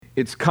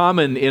It's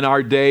common in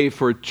our day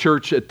for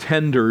church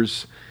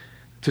attenders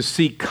to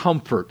seek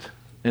comfort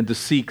and to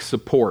seek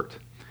support.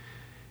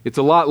 It's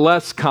a lot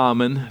less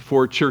common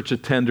for church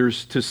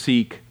attenders to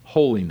seek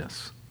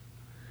holiness.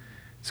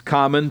 It's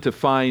common to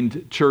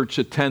find church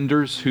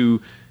attenders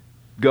who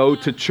go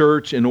to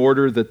church in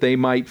order that they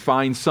might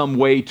find some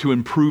way to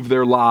improve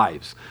their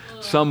lives,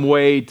 some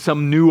way,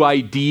 some new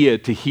idea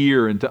to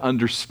hear and to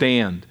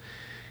understand.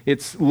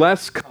 It's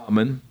less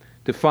common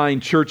to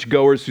find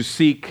churchgoers who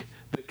seek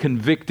the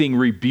convicting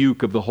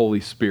rebuke of the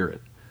Holy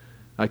Spirit.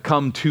 I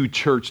come to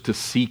church to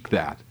seek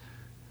that.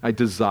 I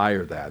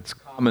desire that. It's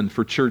common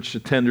for church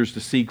attenders to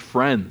seek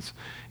friends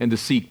and to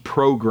seek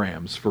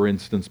programs, for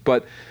instance,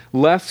 but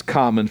less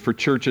common for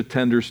church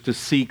attenders to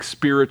seek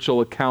spiritual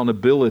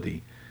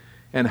accountability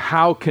and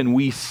how can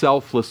we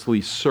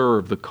selflessly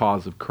serve the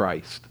cause of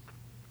Christ.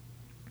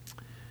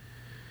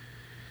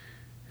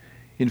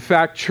 In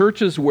fact,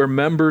 churches where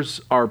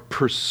members are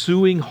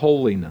pursuing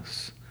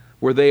holiness,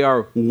 where they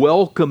are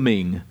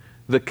welcoming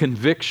the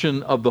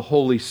conviction of the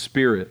Holy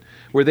Spirit,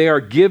 where they are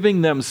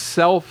giving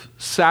themselves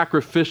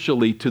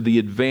sacrificially to the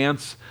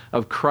advance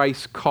of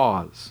Christ's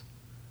cause,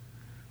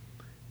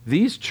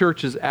 these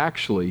churches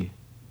actually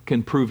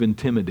can prove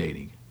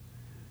intimidating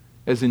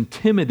as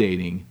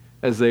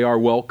they are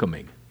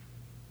welcoming.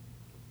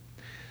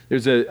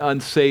 There's an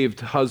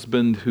unsaved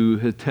husband who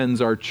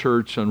attends our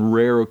church on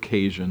rare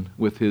occasion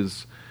with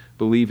his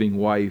believing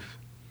wife.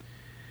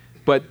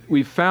 But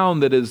we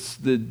found that as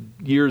the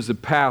years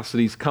have passed, that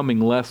he's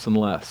coming less and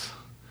less.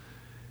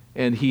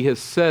 And he has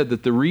said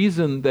that the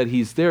reason that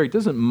he's there, he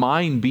doesn't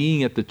mind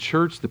being at the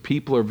church. The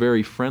people are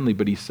very friendly,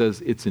 but he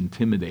says it's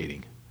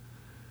intimidating.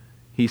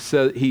 He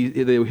said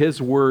his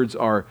words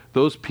are,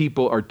 "Those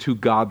people are too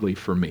godly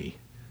for me."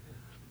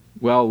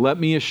 Well, let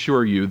me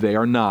assure you, they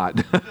are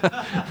not.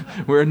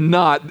 We're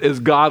not as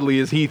godly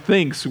as he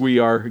thinks we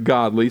are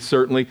godly,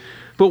 certainly.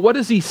 But what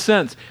does he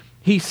sense?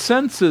 He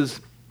senses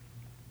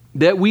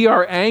that we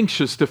are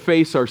anxious to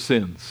face our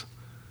sins,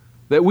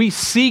 that we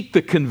seek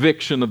the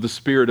conviction of the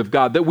Spirit of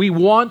God, that we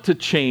want to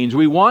change,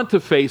 we want to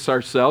face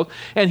ourselves,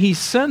 and he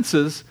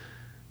senses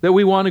that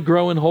we want to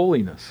grow in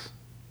holiness,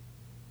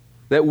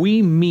 that we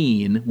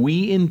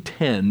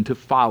intend to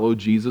follow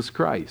Jesus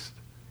Christ.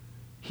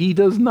 He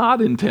does not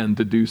intend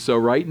to do so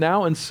right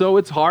now, and so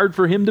it's hard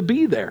for him to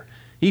be there.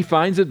 He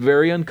finds it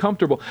very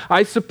uncomfortable.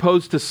 I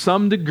suppose to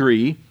some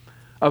degree,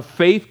 a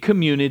faith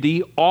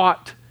community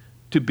ought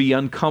to be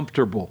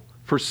uncomfortable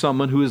for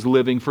someone who is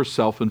living for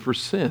self and for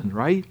sin,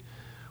 right?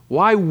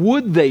 Why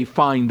would they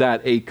find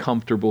that a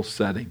comfortable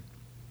setting?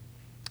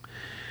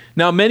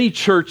 Now, many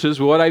churches,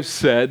 what I've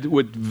said,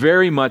 would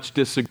very much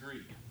disagree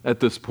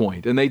at this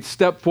point. And they'd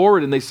step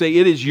forward and they say,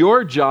 it is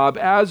your job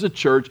as a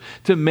church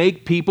to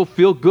make people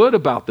feel good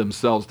about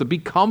themselves, to be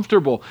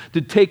comfortable, to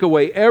take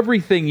away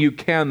everything you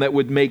can that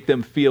would make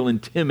them feel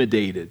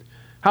intimidated.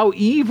 How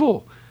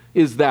evil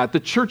is that? The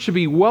church should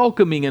be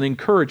welcoming and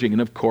encouraging.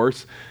 And of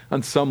course,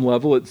 on some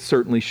level, it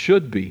certainly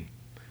should be.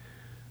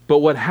 But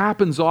what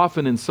happens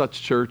often in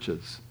such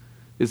churches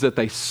is that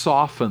they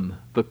soften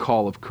the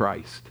call of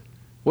Christ.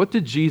 What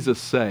did Jesus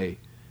say?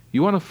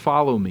 You want to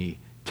follow me?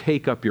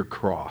 Take up your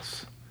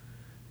cross.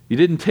 You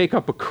didn't take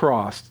up a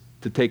cross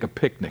to take a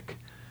picnic.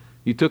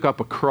 You took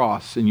up a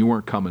cross and you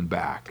weren't coming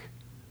back.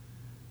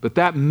 But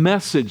that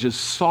message is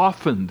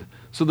softened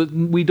so that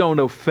we don't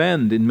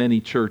offend in many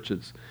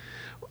churches.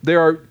 There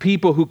are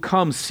people who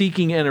come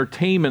seeking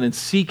entertainment and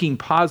seeking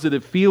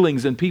positive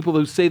feelings, and people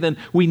who say then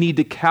we need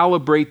to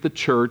calibrate the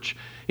church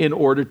in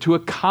order to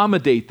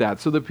accommodate that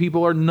so that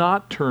people are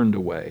not turned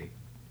away.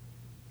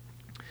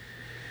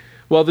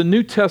 Well, the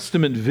New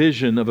Testament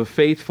vision of a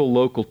faithful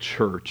local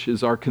church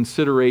is our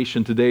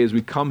consideration today as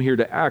we come here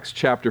to Acts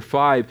chapter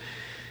 5.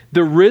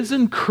 The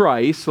risen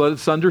Christ, let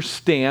us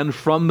understand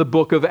from the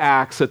book of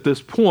Acts at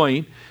this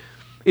point,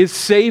 is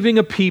saving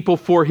a people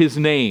for his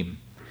name.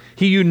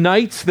 He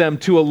unites them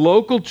to a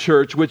local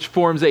church which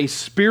forms a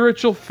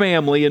spiritual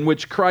family in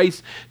which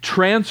Christ's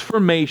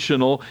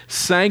transformational,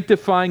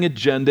 sanctifying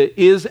agenda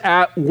is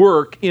at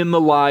work in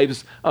the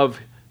lives of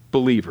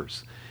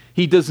believers.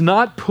 He does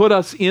not put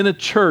us in a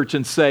church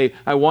and say,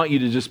 I want you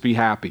to just be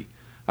happy.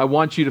 I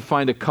want you to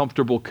find a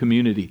comfortable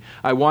community.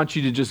 I want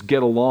you to just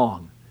get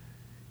along.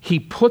 He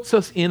puts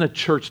us in a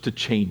church to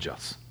change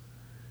us.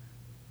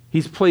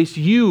 He's placed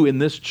you in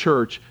this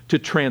church to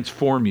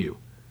transform you,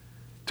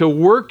 to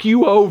work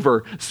you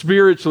over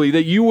spiritually,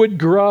 that you would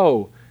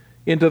grow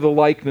into the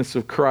likeness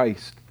of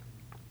Christ.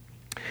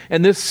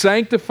 And this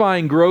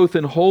sanctifying growth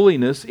in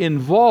holiness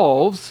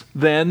involves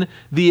then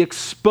the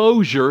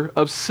exposure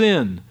of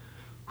sin.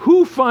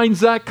 Who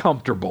finds that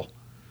comfortable?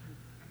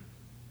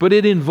 But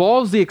it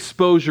involves the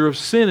exposure of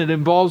sin. It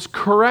involves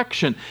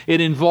correction.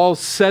 It involves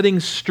setting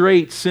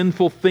straight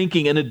sinful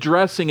thinking and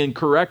addressing and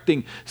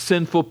correcting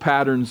sinful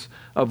patterns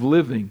of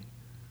living.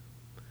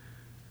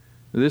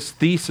 This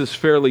thesis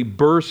fairly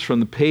bursts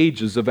from the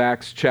pages of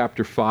Acts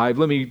chapter 5.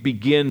 Let me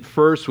begin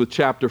first with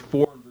chapter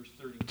 4 and verse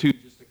 32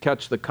 just to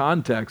catch the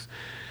context.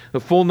 The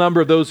full number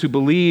of those who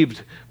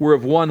believed were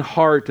of one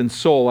heart and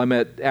soul. I'm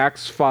at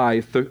Acts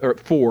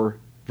 4,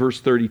 Verse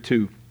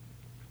 32.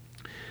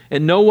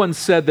 And no one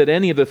said that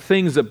any of the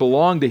things that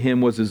belonged to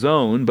him was his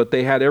own, but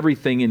they had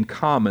everything in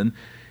common.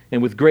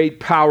 And with great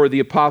power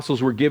the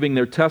apostles were giving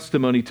their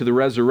testimony to the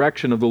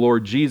resurrection of the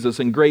Lord Jesus,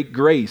 and great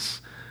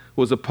grace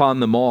was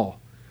upon them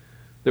all.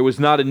 There was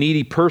not a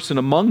needy person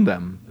among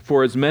them,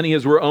 for as many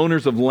as were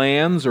owners of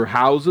lands or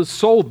houses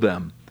sold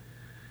them,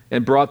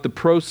 and brought the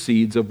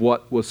proceeds of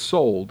what was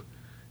sold,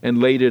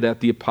 and laid it at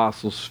the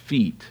apostles'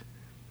 feet.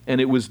 And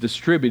it was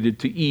distributed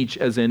to each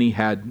as any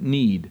had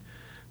need.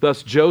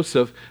 Thus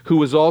Joseph, who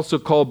was also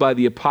called by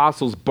the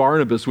apostles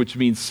Barnabas, which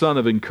means son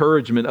of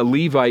encouragement, a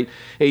Levite,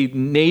 a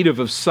native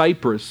of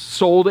Cyprus,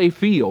 sold a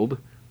field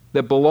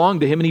that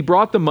belonged to him, and he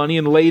brought the money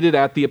and laid it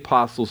at the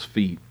apostles'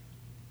 feet.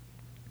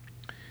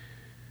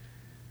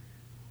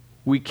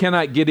 We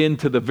cannot get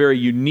into the very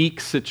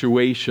unique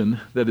situation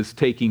that is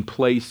taking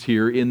place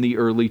here in the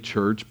early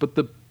church, but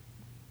the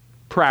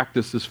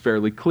practice is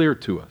fairly clear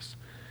to us.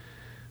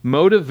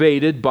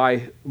 Motivated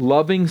by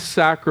loving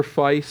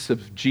sacrifice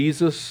of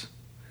Jesus,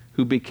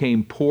 who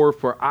became poor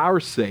for our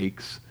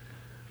sakes,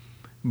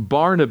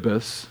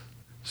 Barnabas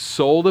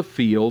sold a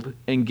field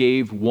and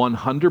gave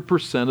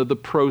 100% of the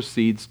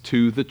proceeds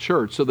to the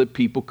church so that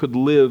people could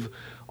live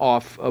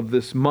off of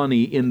this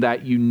money in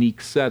that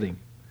unique setting.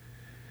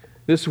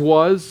 This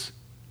was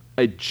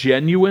a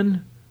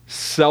genuine,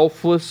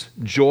 selfless,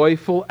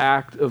 joyful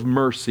act of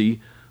mercy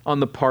on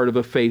the part of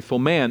a faithful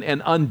man.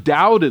 And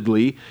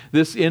undoubtedly,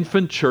 this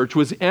infant church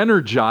was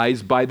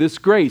energized by this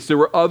grace. There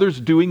were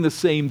others doing the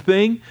same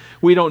thing.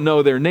 We don't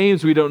know their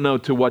names. We don't know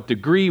to what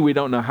degree. We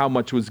don't know how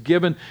much was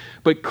given.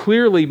 But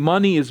clearly,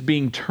 money is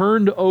being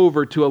turned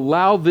over to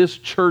allow this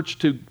church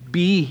to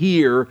be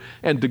here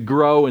and to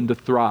grow and to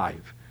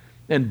thrive.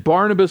 And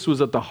Barnabas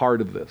was at the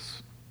heart of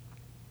this.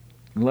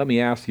 And let me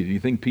ask you, do you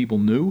think people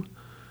knew?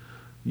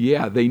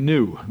 Yeah, they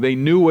knew. They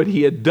knew what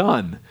he had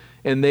done.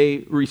 And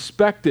they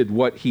respected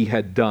what he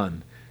had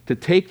done. To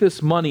take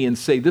this money and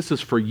say, this is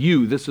for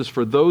you, this is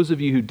for those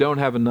of you who don't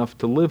have enough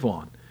to live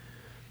on.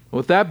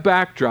 With that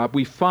backdrop,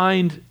 we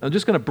find, I'm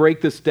just going to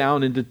break this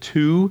down into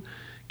two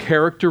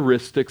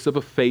characteristics of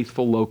a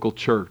faithful local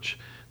church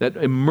that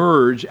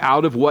emerge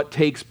out of what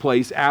takes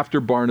place after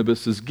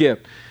Barnabas'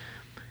 gift.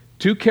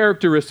 Two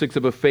characteristics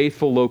of a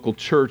faithful local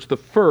church. The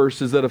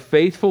first is that a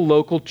faithful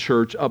local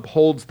church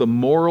upholds the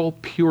moral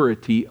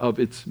purity of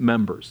its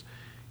members.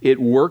 It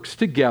works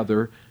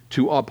together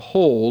to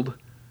uphold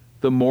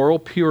the moral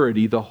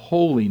purity, the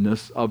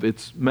holiness of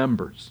its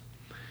members.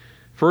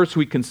 First,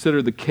 we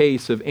consider the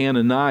case of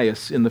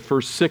Ananias in the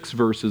first 6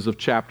 verses of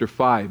chapter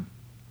 5.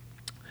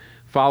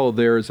 Follow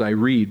there as I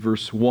read,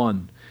 verse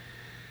 1.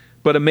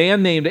 But a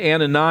man named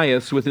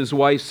Ananias with his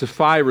wife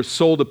Sapphira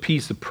sold a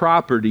piece of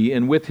property,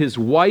 and with his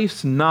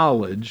wife's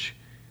knowledge,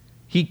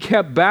 he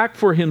kept back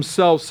for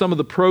himself some of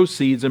the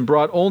proceeds and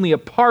brought only a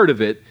part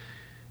of it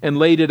and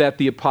laid it at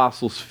the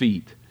apostles'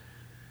 feet.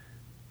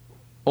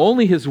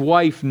 Only his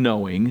wife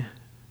knowing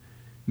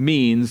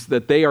means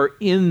that they are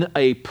in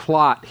a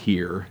plot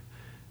here,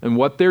 and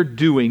what they're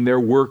doing, they're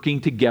working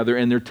together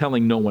and they're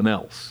telling no one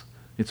else.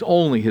 It's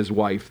only his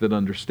wife that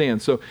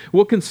understands. So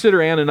we'll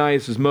consider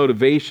Ananias'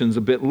 motivations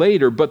a bit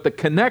later, but the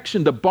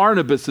connection to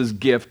Barnabas'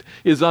 gift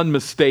is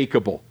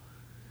unmistakable.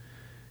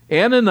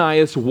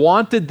 Ananias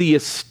wanted the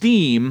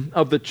esteem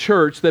of the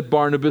church that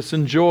Barnabas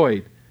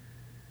enjoyed,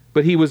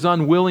 but he was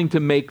unwilling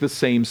to make the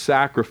same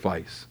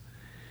sacrifice.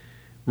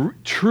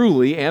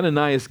 Truly,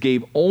 Ananias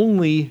gave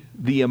only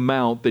the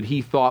amount that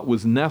he thought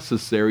was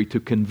necessary to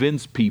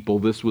convince people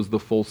this was the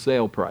full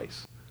sale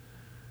price.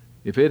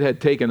 If it had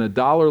taken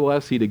 $1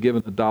 less, he'd have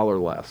given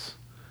 $1 less.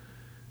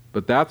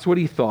 But that's what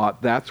he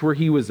thought. That's where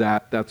he was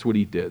at. That's what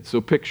he did.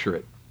 So picture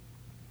it.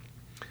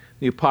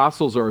 The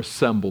apostles are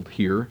assembled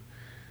here.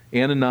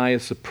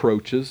 Ananias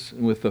approaches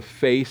with a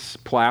face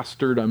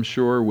plastered, I'm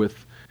sure,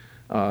 with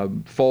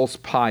false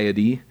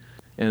piety.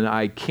 And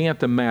I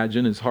can't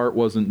imagine his heart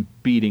wasn't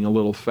beating a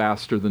little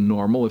faster than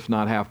normal, if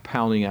not half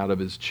pounding out of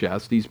his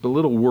chest. He's a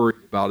little worried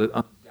about it,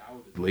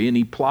 undoubtedly, and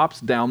he plops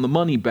down the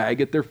money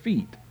bag at their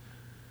feet.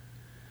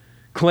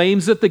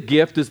 Claims that the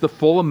gift is the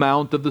full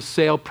amount of the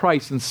sale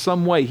price. In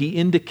some way, he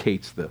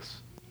indicates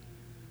this.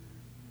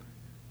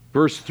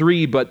 Verse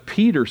 3, but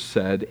Peter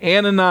said,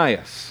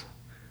 Ananias,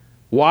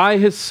 why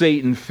has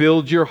Satan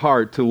filled your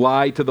heart to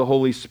lie to the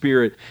Holy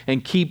Spirit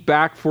and keep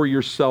back for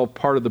yourself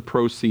part of the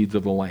proceeds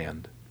of the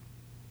land?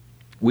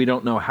 We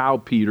don't know how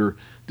Peter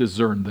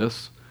discerned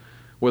this,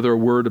 whether a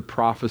word of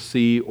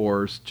prophecy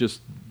or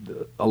just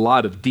a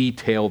lot of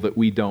detail that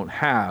we don't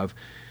have.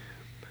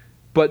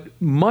 But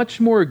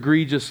much more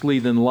egregiously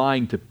than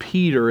lying to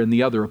Peter and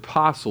the other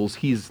apostles,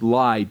 he's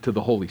lied to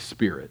the Holy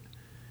Spirit.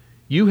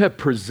 You have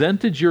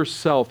presented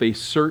yourself a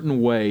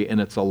certain way, and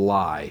it's a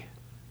lie.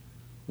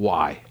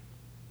 Why?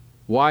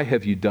 Why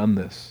have you done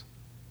this?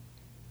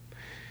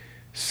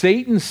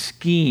 Satan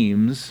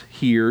schemes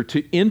here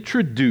to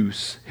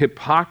introduce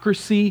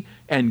hypocrisy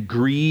and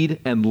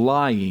greed and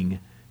lying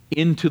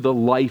into the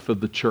life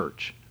of the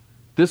church.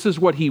 This is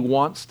what he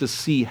wants to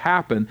see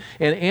happen,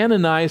 and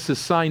Ananias has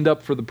signed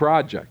up for the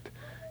project.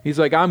 He's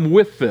like, I'm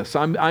with this.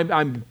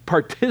 I'm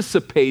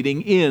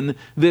participating in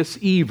this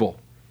evil.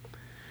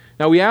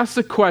 Now we ask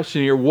the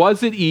question here,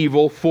 was it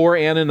evil for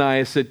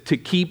Ananias to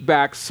keep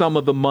back some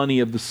of the money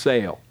of the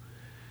sale?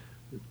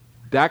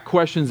 That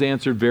question is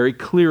answered very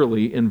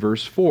clearly in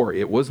verse 4.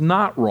 It was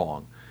not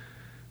wrong.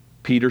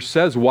 Peter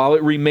says, while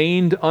it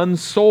remained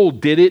unsold,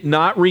 did it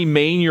not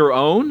remain your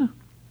own?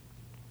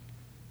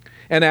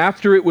 And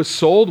after it was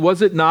sold,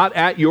 was it not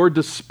at your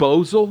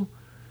disposal?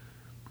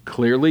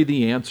 Clearly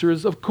the answer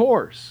is of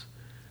course.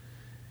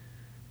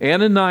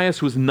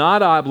 Ananias was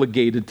not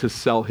obligated to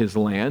sell his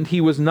land.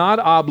 He was not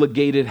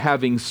obligated,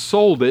 having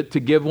sold it, to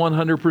give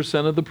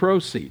 100% of the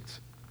proceeds.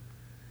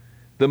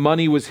 The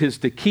money was his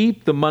to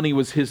keep. The money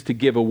was his to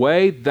give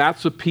away.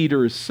 That's what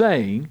Peter is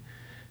saying.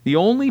 The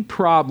only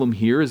problem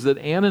here is that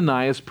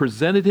Ananias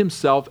presented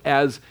himself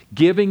as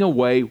giving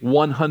away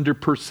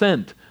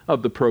 100%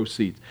 of the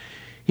proceeds.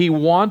 He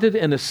wanted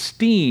an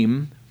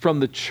esteem from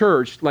the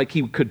church like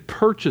he could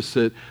purchase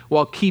it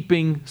while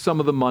keeping some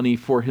of the money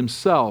for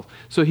himself.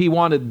 So he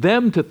wanted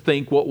them to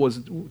think what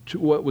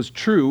was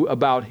true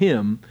about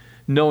him,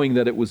 knowing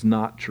that it was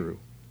not true.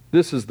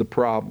 This is the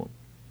problem.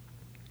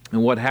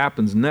 And what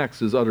happens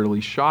next is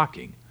utterly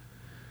shocking.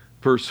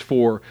 Verse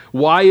 4,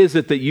 why is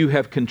it that you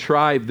have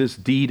contrived this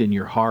deed in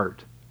your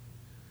heart?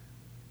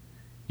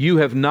 You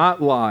have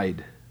not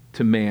lied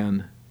to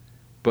man,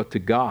 but to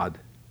God.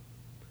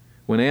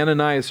 When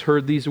Ananias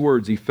heard these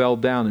words, he fell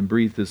down and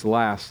breathed his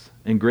last,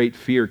 and great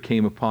fear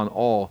came upon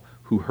all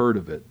who heard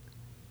of it.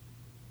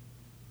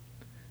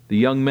 The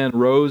young men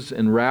rose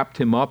and wrapped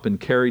him up and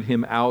carried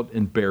him out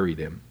and buried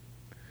him.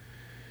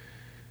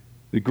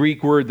 The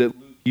Greek word that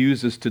Luke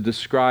uses to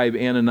describe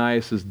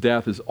Ananias'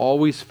 death is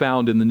always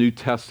found in the New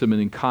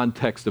Testament in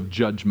context of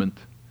judgment.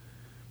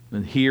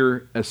 And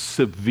here, a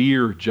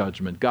severe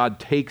judgment. God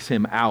takes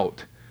him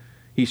out.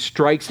 He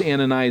strikes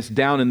Ananias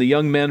down, and the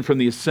young men from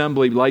the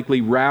assembly likely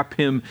wrap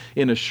him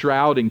in a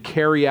shroud and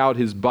carry out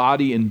his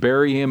body and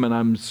bury him, and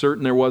I'm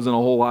certain there wasn't a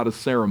whole lot of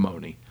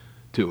ceremony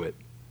to it.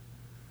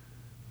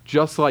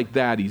 Just like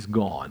that, he's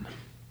gone.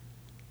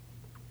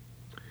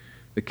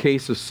 The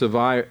case of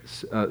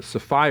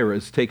Sapphira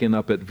is taken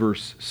up at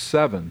verse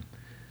 7.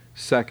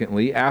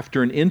 Secondly,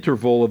 after an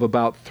interval of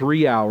about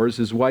 3 hours,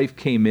 his wife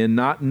came in,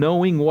 not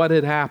knowing what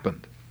had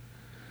happened.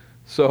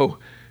 So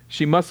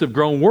she must have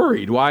grown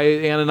worried why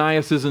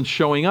Ananias isn't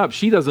showing up.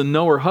 She doesn't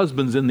know her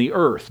husband's in the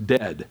earth,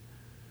 dead.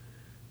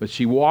 But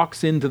she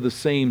walks into the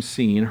same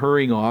scene,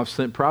 hurrying off,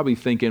 probably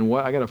thinking,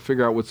 well, I got to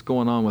figure out what's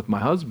going on with my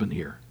husband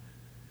here.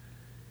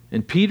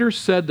 And Peter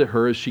said to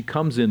her as she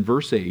comes in,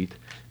 verse 8,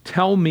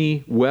 tell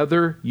me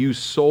whether you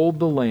sold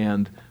the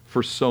land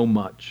for so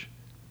much.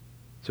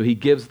 So he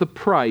gives the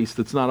price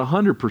that's not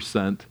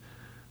 100%,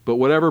 but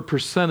whatever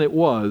percent it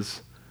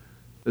was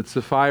that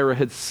Sapphira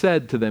had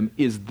said to them,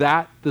 is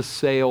that the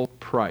sale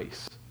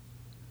price?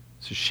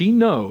 So she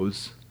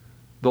knows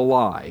the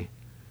lie.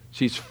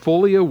 She's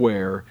fully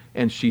aware,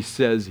 and she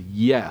says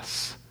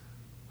yes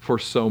for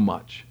so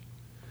much.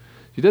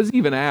 She doesn't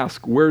even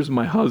ask, where's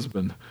my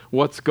husband?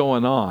 What's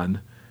going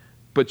on?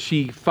 But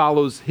she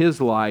follows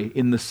his lie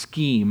in the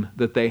scheme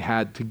that they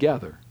had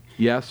together.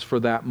 Yes, for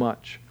that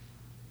much.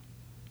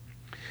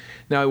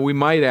 Now, we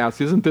might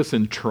ask, isn't this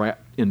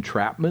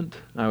entrapment?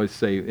 I always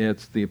say,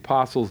 it's the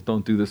apostles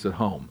don't do this at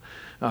home.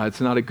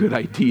 It's not a good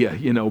idea,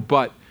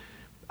 but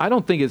I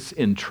don't think it's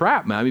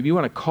entrapment. I mean, if you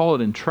want to call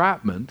it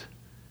entrapment,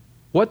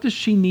 what does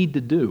she need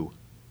to do?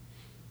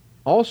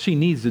 All she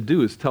needs to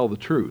do is tell the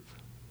truth.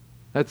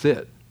 That's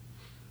it.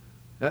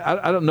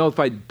 I don't know if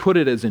I'd put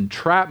it as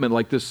entrapment,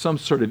 like there's some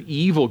sort of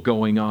evil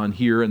going on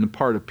here in the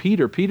part of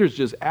Peter. Peter's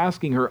just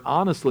asking her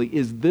honestly,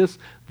 is this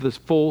the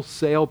full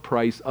sale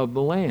price of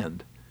the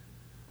land?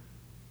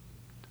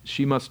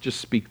 She must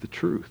just speak the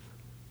truth.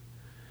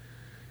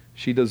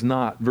 She does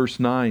not.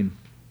 Verse 9,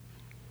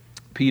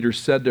 Peter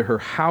said to her,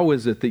 how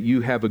is it that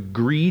you have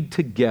agreed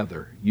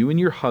together, you and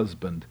your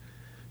husband,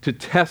 to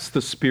test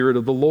the Spirit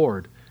of the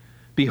Lord?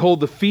 Behold,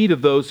 the feet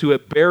of those who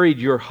have buried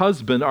your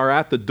husband are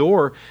at the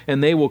door,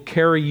 and they will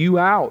carry you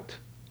out.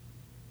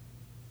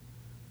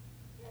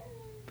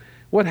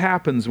 What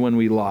happens when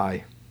we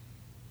lie?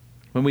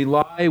 When we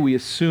lie, we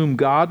assume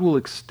God will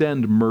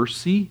extend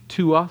mercy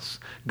to us,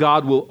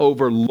 God will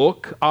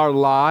overlook our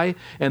lie,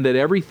 and that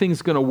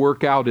everything's going to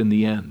work out in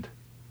the end.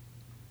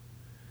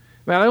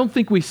 Man, I don't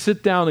think we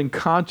sit down and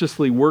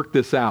consciously work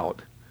this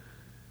out,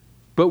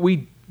 but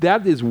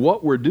that is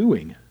what we're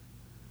doing.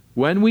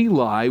 When we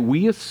lie,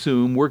 we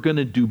assume we're going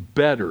to do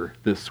better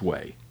this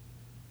way.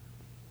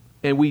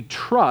 And we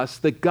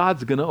trust that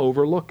God's going to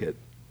overlook it.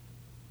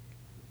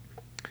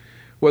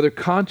 Whether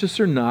conscious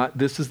or not,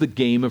 this is the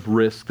game of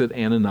risk that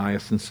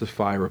Ananias and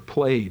Sapphira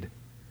played.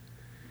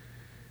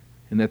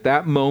 And at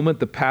that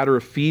moment, the patter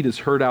of feet is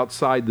heard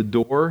outside the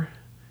door,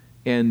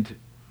 and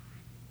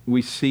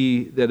we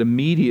see that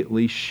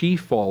immediately she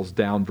falls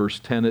down, verse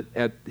 10,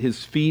 at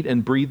his feet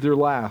and breathed her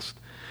last.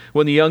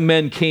 When the young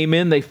men came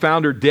in, they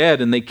found her dead,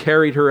 and they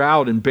carried her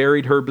out and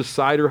buried her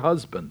beside her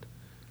husband.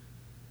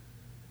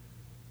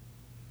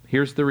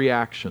 Here's the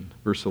reaction,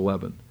 verse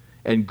 11.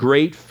 And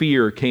great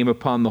fear came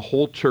upon the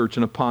whole church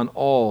and upon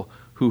all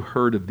who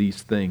heard of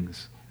these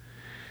things.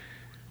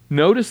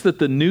 Notice that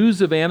the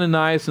news of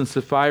Ananias and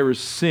Sapphira's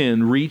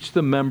sin reached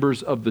the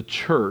members of the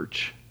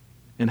church,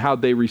 and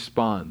how'd they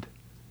respond?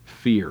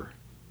 Fear.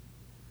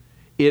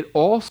 It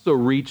also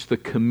reached the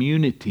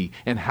community,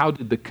 and how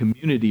did the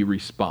community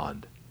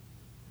respond?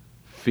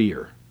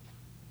 Fear.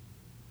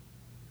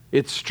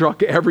 It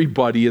struck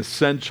everybody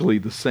essentially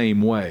the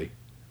same way.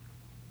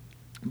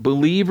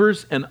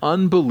 Believers and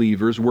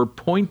unbelievers were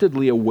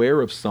pointedly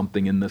aware of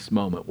something in this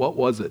moment. What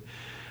was it?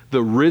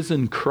 The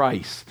risen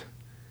Christ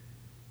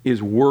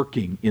is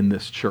working in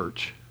this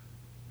church.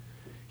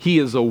 He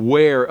is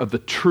aware of the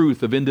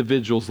truth of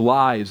individuals'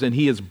 lives, and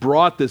he has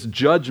brought this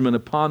judgment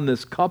upon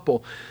this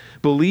couple.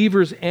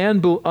 Believers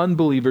and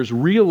unbelievers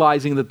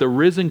realizing that the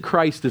risen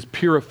Christ is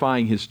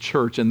purifying his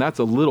church, and that's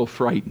a little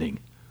frightening.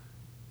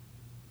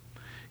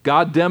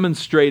 God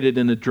demonstrated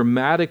in a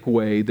dramatic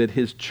way that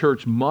his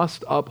church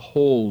must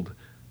uphold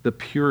the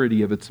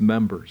purity of its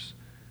members.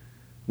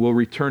 We'll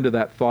return to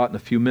that thought in a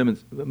few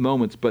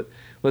moments, but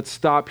let's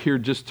stop here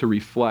just to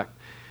reflect.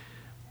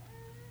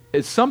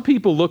 As some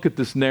people look at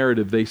this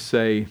narrative, they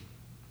say,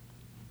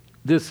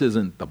 this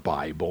isn't the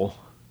Bible.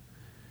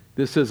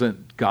 This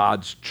isn't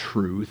God's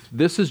truth.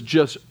 This is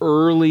just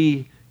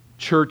early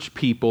church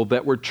people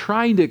that were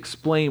trying to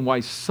explain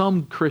why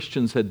some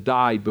Christians had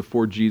died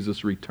before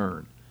Jesus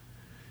returned.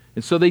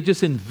 And so they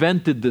just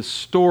invented this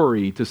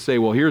story to say,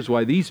 well, here's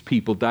why these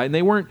people died. And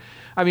they weren't,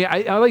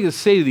 I like to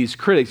say to these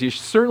critics, you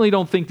certainly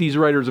don't think these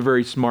writers are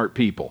very smart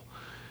people,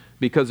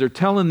 because they're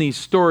telling these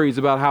stories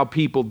about how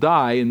people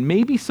die, and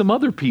maybe some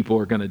other people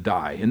are going to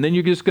die. And then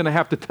you're just going to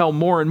have to tell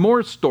more and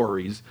more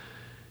stories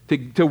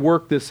to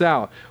work this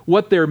out.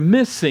 What they're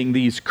missing,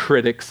 these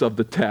critics of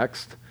the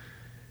text,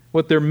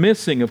 what they're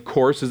missing, of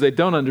course, is they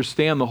don't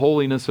understand the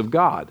holiness of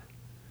God.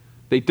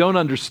 They don't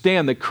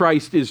understand that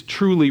Christ is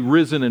truly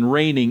risen and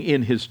reigning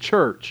in his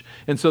church.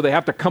 And so they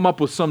have to come up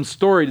with some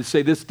story to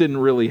say this didn't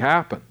really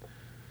happen.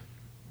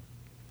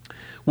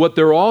 What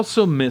they're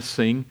also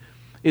missing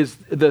is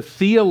the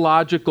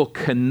theological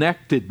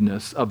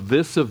connectedness of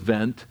this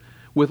event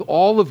with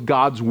all of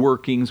God's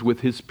workings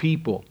with his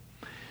people.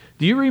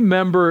 Do you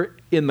remember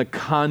in the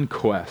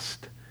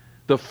conquest,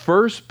 the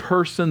first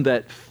person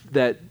that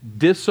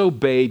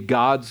disobeyed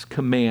God's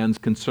commands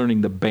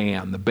concerning the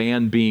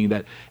ban being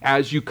that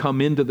as you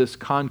come into this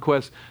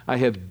conquest, I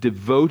have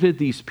devoted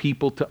these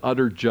people to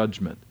utter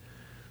judgment.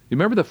 You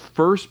remember the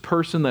first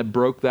person that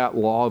broke that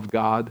law of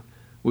God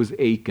was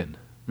Achan.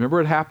 Remember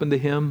what happened to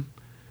him?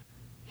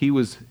 He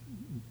was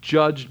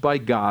judged by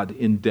God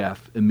in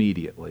death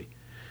immediately.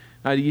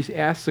 Now you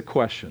ask the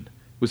question,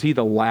 was he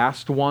the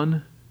last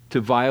one to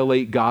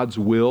violate God's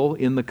will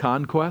in the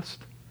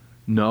conquest?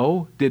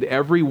 No. Did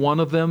every one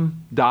of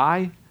them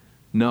die?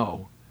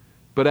 No.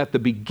 But at the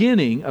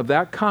beginning of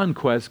that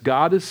conquest,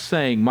 God is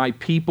saying, my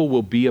people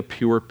will be a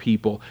pure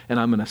people, and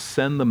I'm going to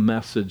send the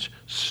message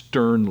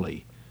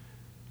sternly.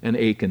 And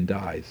Achan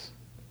dies.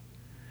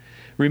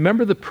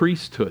 Remember the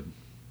priesthood.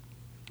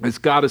 As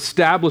God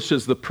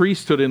establishes the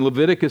priesthood in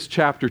Leviticus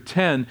chapter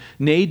 10,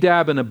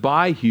 Nadab and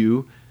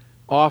Abihu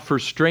offer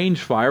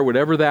strange fire,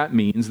 whatever that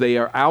means. They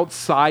are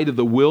outside of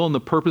the will and the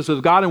purpose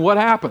of God, and what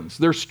happens?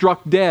 They're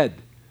struck dead.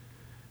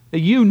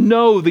 You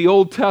know the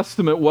Old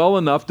Testament well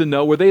enough to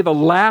know, were they the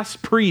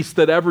last priests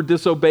that ever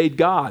disobeyed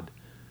God?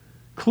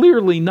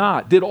 Clearly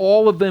not.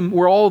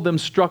 Were all of them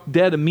struck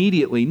dead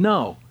immediately?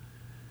 No.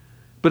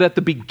 But at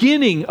the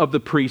beginning of the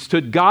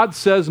priesthood, God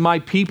says, my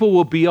people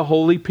will be a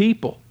holy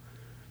people.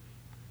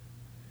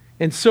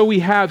 And so we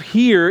have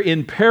here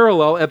in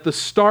parallel at the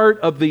start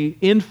of the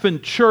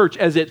infant church,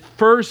 as it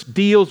first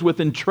deals with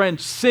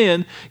entrenched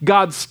sin,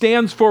 God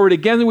stands forward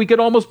again, and we could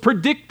almost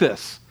predict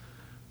this.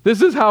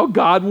 This is how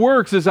God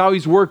works. This is how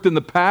he's worked in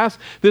the past.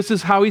 This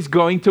is how he's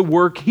going to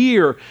work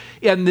here.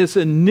 And this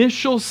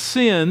initial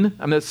sin,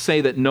 I'm not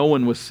saying that no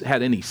one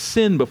had any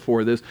sin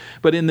before this,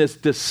 but in this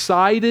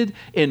decided,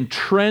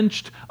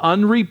 entrenched,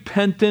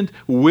 unrepentant,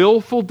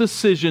 willful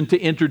decision to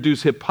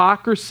introduce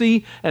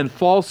hypocrisy and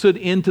falsehood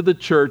into the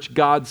church,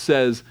 God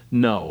says,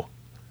 no.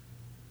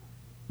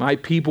 My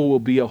people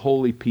will be a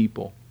holy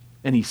people.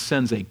 And he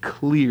sends a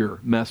clear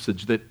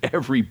message that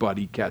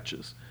everybody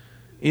catches,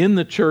 in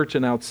the church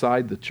and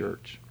outside the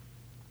church.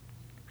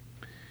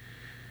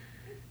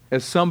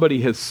 As somebody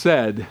has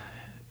said,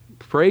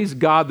 praise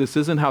God, this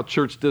isn't how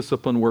church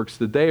discipline works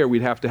today, or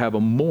we'd have to have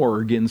a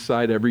morgue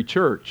inside every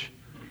church.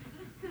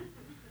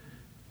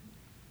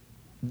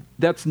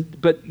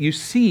 But you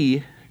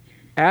see,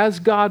 as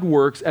God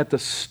works at the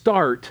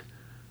start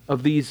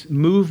of these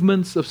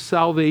movements of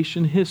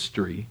salvation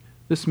history,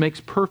 this makes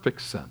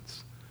perfect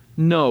sense.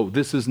 No,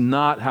 this is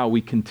not how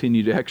we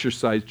continue to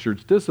exercise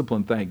church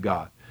discipline, thank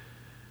God.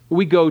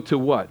 We go to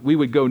what? We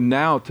would go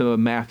now to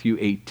Matthew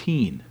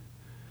 18.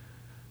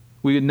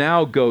 We would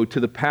now go to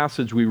the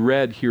passage we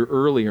read here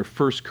earlier,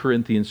 1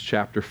 Corinthians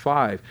chapter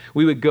 5.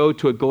 We would go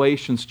to a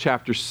Galatians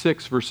chapter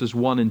 6, verses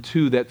 1 and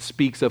 2 that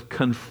speaks of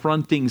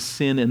confronting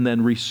sin and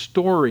then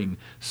restoring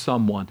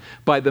someone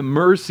by the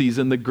mercies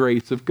and the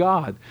grace of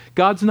God.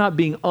 God's not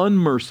being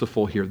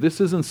unmerciful here. This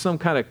isn't some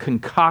kind of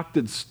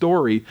concocted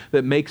story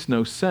that makes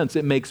no sense.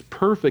 It makes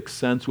perfect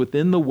sense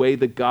within the way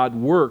that God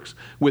works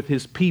with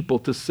his people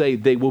to say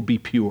they will be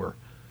pure.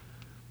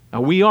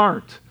 Now, we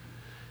aren't.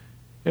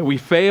 And we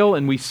fail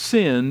and we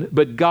sin,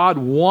 but God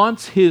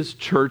wants his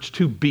church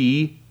to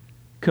be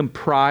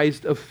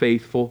comprised of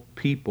faithful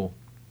people.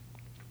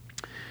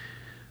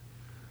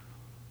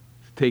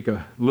 Take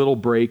a little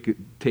break,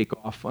 take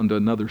off onto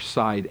another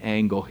side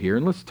angle here,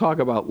 and let's talk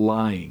about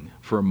lying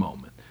for a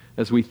moment.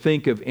 As we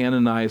think of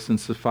Ananias and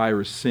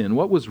Sapphira's sin,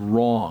 what was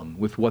wrong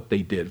with what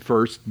they did?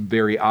 First,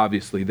 very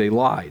obviously, they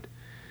lied.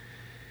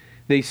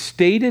 They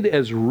stated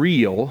as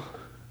real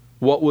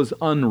what was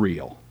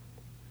unreal,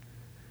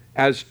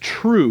 as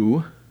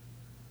true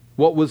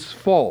what was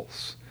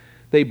false.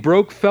 They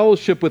broke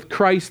fellowship with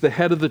Christ, the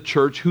head of the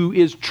church, who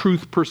is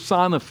truth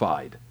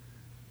personified.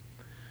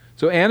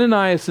 So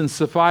Ananias and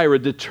Sapphira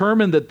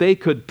determined that they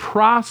could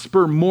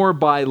prosper more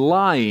by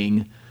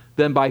lying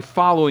than by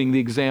following the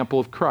example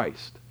of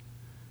Christ.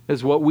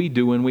 That's what we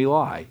do when we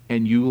lie.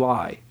 And you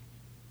lie.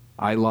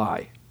 I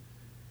lie.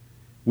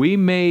 We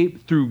may,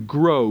 through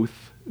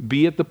growth,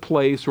 be at the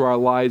place where our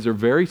lies are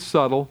very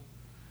subtle.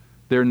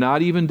 They're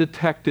not even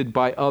detected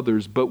by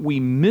others, but we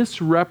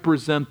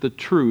misrepresent the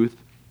truth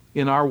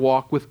in our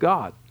walk with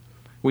God.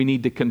 We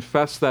need to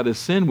confess that as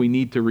sin. We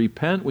need to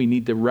repent. We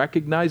need to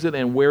recognize it,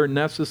 and where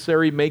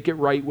necessary, make it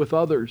right with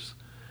others.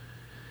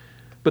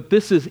 But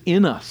this is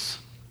in us.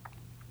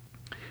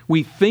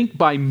 We think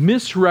by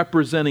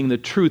misrepresenting the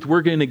truth,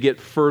 we're going to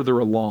get further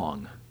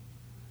along.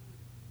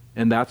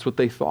 And that's what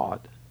they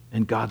thought.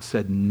 And God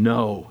said,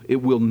 no,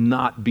 it will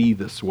not be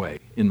this way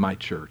in my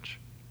church.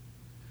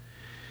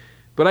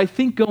 But I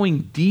think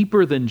going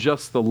deeper than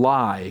just the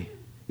lie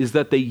is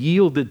that they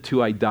yielded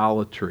to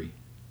idolatry.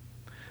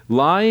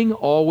 Lying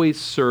always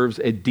serves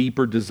a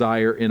deeper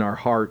desire in our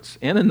hearts.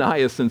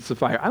 Ananias and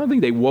Sapphira, I don't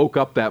think they woke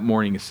up that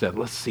morning and said,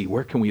 let's see,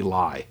 where can we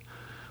lie?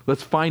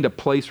 Let's find a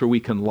place where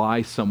we can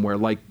lie somewhere,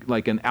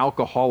 like an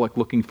alcoholic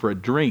looking for a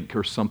drink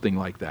or something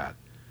like that.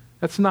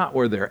 That's not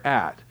where they're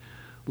at.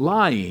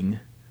 Lying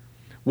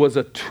was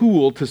a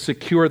tool to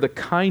secure the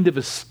kind of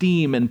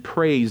esteem and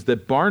praise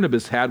that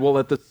Barnabas had, while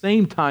at the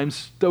same time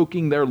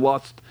stoking their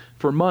lust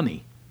for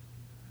money.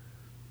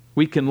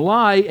 We can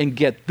lie and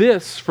get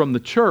this from the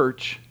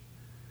church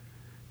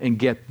and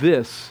get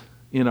this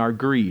in our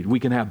greed. We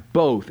can have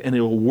both, and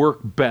it'll work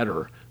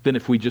better than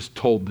if we just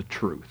told the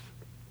truth.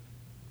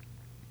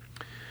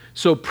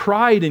 So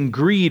pride and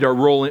greed are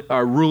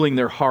ruling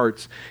their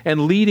hearts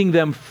and leading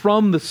them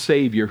from the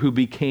Savior who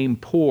became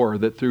poor,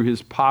 that through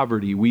his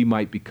poverty we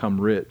might become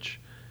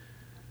rich.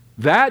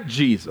 That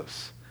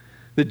Jesus,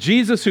 the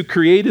Jesus who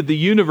created the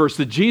universe,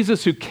 the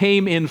Jesus who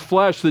came in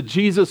flesh, the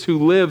Jesus who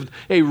lived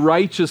a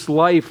righteous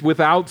life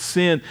without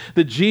sin,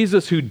 the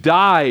Jesus who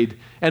died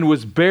and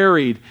was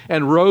buried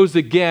and rose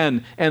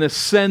again and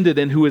ascended,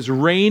 and who is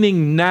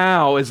reigning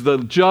now as the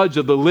judge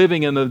of the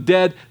living and the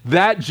dead,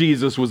 that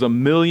Jesus was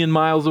 1,000,000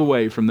 miles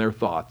away from their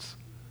thoughts.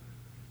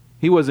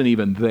 He wasn't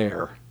even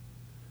there.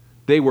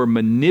 They were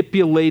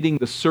manipulating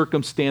the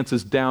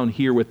circumstances down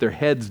here with their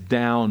heads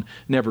down,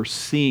 never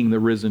seeing the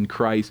risen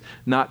Christ,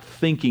 not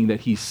thinking that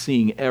he's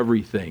seeing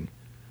everything.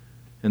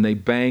 And they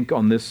bank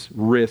on this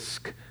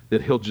risk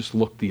that he'll just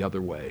look the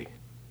other way.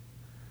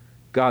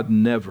 God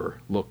never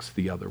looks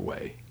the other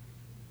way.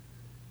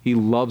 He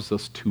loves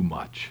us too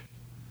much.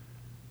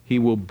 He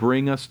will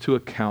bring us to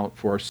account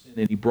for our sin,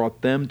 and he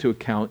brought them to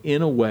account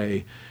in a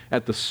way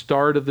at the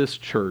start of this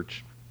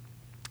church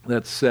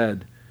that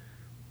said,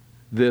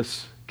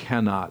 this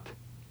cannot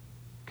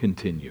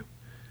continue.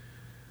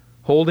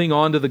 Holding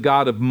on to the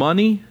God of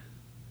money,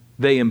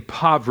 they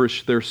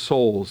impoverished their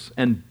souls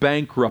and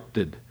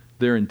bankrupted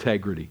their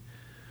integrity.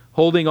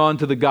 Holding on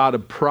to the God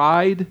of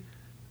pride,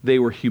 they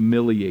were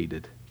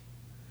humiliated.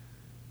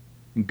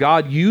 And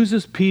God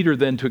uses Peter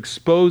then to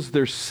expose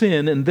their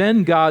sin, and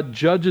then God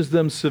judges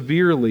them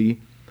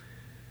severely,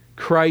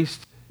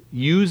 Christ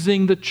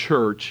using the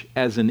church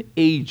as an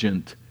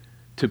agent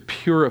to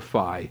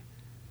purify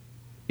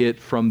it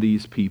from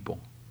these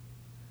people.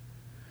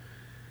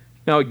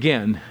 Now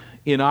again,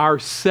 in our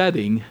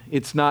setting,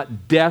 it's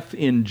not death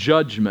in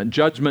judgment,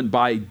 judgment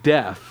by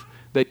death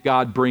that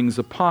God brings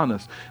upon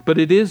us, but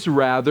it is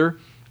rather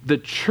the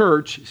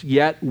church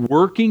yet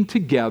working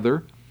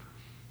together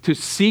to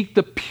seek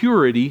the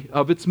purity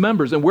of its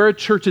members. And where a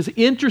church is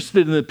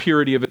interested in the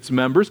purity of its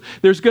members,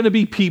 there's going to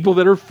be people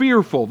that are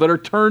fearful, that are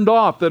turned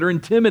off, that are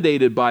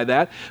intimidated by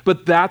that,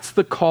 but that's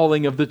the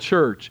calling of the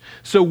church.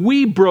 So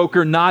we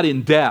broker not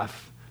in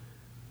death,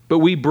 but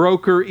we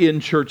broker in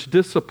church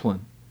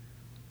discipline,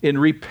 in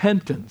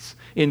repentance,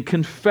 in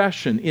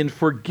confession, in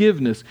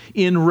forgiveness,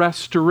 in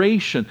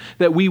restoration,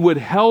 that we would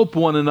help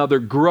one another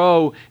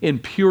grow in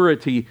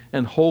purity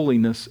and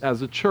holiness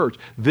as a church.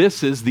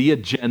 This is the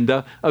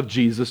agenda of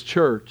Jesus'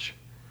 church.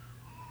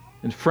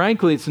 And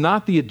frankly, it's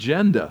not the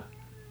agenda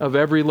of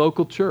every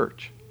local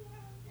church.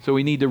 So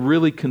we need to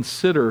really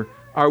consider,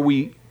 are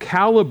we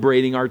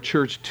calibrating our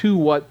church to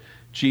what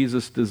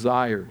Jesus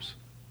desires?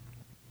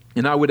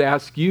 And I would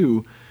ask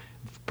you,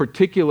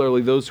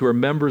 particularly those who are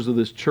members of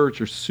this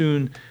church or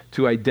soon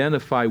to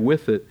identify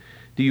with it,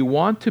 do you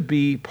want to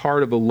be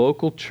part of a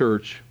local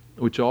church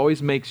which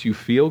always makes you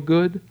feel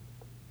good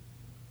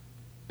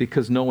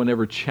because no one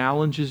ever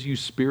challenges you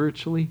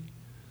spiritually?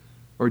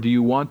 Or do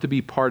you want to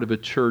be part of a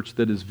church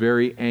that is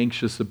very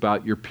anxious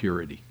about your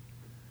purity?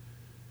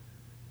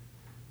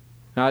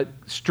 Now, it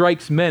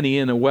strikes many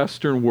in a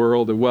Western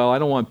world that, well, I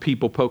don't want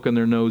people poking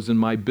their nose in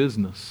my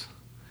business.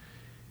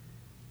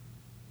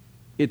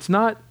 It's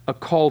not a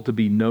call to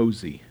be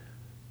nosy.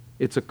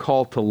 It's a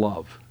call to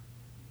love.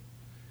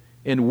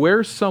 And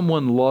where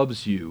someone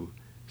loves you,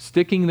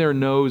 sticking their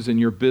nose in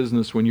your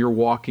business when you're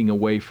walking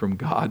away from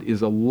God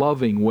is a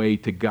loving way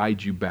to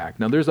guide you back.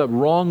 Now, there's a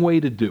wrong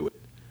way to do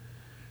it,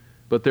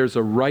 but there's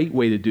a right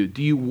way to do it.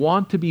 Do you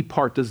want to be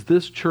part? Does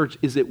this church,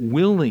 is it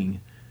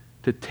willing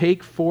to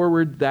take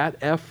forward that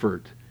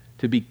effort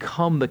to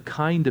become the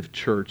kind of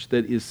church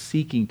that is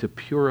seeking to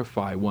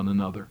purify one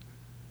another?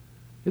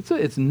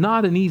 It's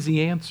not an easy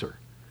answer.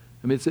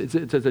 I mean, it's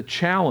a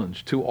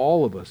challenge to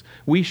all of us.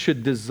 We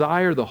should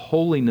desire the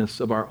holiness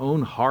of our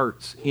own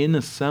hearts in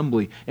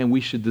assembly, and we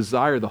should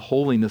desire the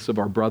holiness of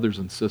our brothers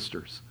and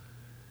sisters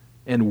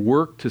and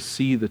work to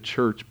see the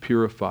church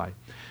purified.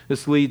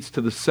 This leads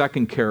to the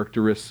second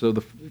characteristic, so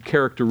the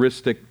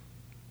characteristic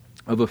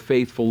of a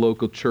faithful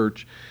local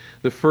church.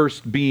 The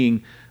first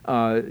being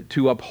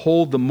to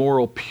uphold the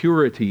moral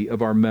purity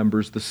of our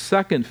members. The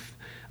second,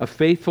 a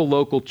faithful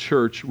local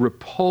church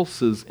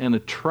repulses and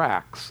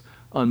attracts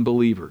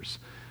unbelievers.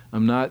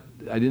 I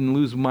didn't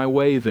lose my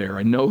way there.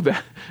 I know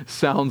that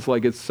sounds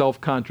like it's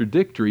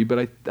self-contradictory,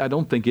 but I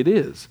don't think it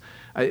is.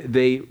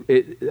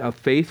 A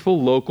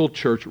faithful local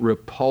church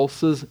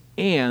repulses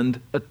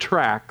and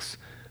attracts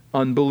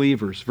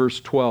unbelievers. Verse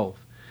 12.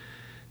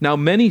 Now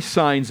many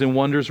signs and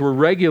wonders were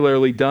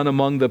regularly done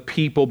among the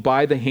people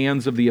by the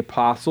hands of the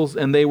apostles,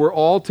 and they were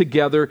all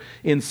together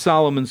in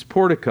Solomon's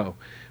portico.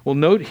 Well,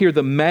 note here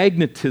the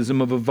magnetism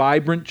of a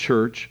vibrant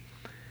church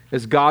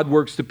as God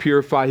works to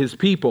purify his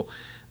people.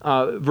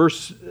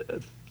 Verse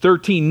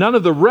 13, none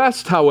of the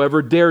rest,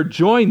 however, dared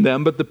join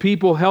them, but the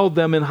people held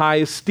them in high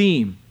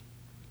esteem.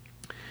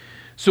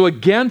 So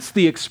against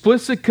the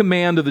explicit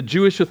command of the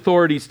Jewish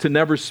authorities to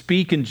never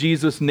speak in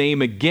Jesus'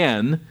 name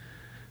again,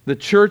 the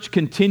church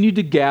continued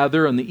to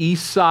gather on the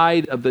east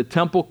side of the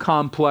temple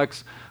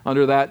complex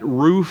under that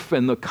roof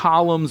and the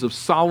columns of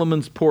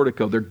Solomon's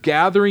portico. They're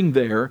gathering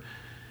there.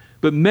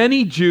 But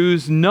many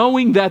Jews,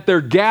 knowing that they're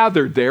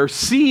gathered there,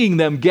 seeing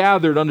them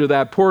gathered under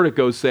that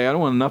portico, say, I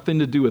don't want nothing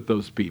to do with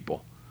those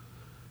people.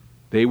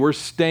 They were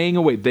staying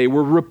away. They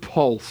were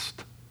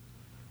repulsed.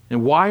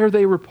 And why are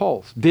they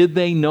repulsed? Did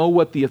they know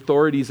what the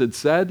authorities had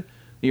said?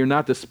 You're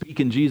not to speak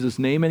in Jesus'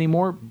 name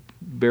anymore?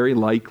 Very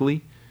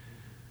likely.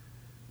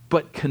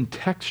 But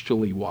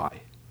contextually,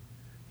 why?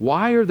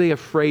 Why are they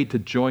afraid to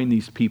join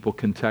these people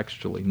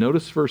contextually?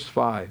 Notice verse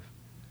 5.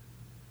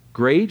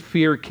 Great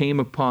fear came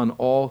upon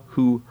all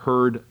who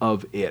heard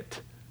of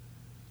it.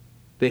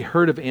 They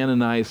heard of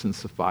Ananias and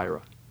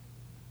Sapphira.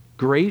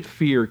 Great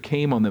fear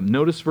came on them.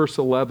 Notice verse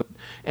 11.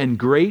 And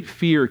great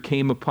fear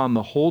came upon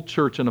the whole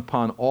church and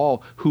upon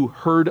all who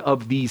heard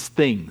of these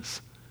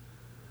things.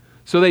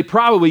 So they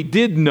probably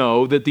did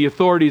know that the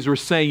authorities were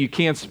saying you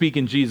can't speak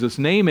in Jesus'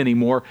 name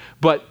anymore,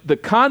 but the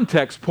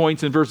context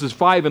points in verses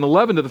 5 and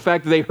 11 to the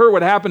fact that they heard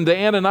what happened to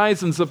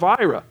Ananias and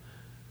Sapphira.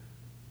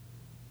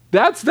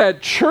 That's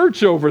that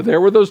church over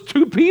there where those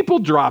two people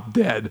dropped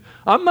dead.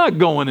 I'm not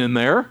going in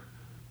there.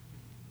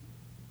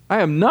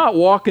 I am not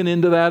walking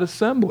into that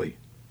assembly.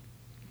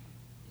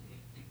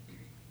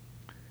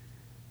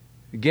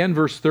 Again,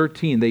 verse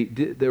 13,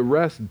 the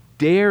rest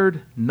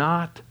dared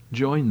not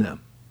join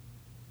them.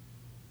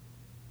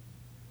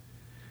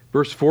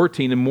 Verse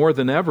 14, and more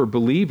than ever,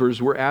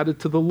 believers were added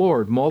to the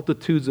Lord,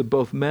 multitudes of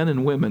both men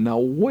and women. Now,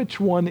 which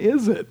one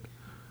is it?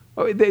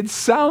 Oh, it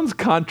sounds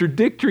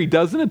contradictory,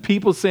 doesn't it?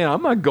 People saying,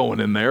 I'm not going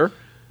in there.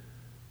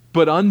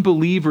 But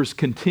unbelievers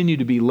continue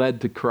to be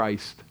led to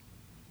Christ.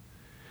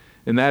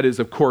 And that is,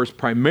 of course,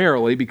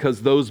 primarily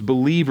because those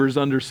believers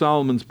under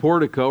Solomon's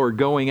portico are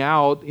going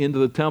out into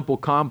the temple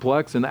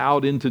complex and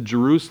out into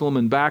Jerusalem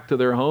and back to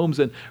their homes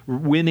and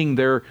winning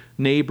their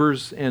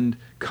neighbors and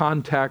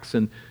contacts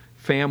and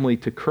family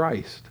to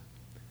Christ.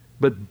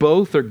 But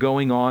both are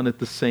going on at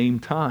the same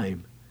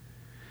time.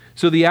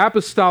 So the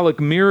apostolic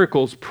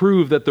miracles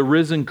prove that the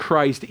risen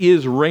Christ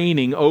is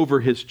reigning over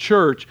his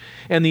church,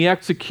 and the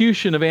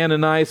execution of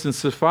Ananias and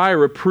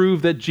Sapphira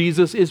prove that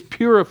Jesus is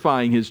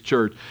purifying his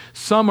church.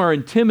 Some are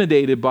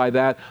intimidated by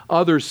that,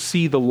 others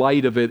see the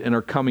light of it and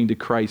are coming to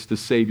Christ as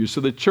Savior.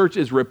 So the church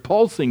is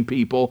repulsing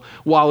people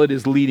while it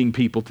is leading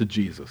people to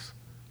Jesus.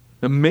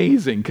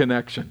 Amazing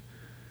connection.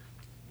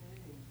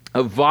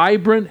 A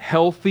vibrant,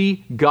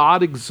 healthy,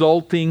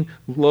 God-exalting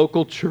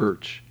local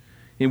church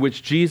in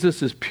which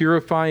Jesus is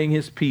purifying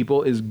his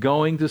people is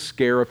going to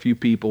scare a few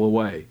people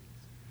away.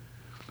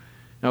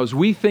 Now, as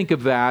we think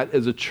of that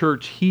as a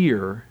church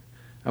here,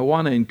 I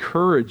want to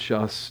encourage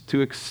us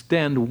to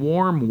extend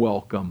warm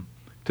welcome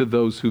to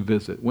those who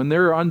visit. When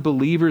there are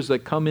unbelievers that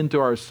come into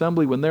our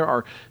assembly, when there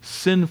are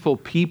sinful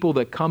people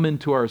that come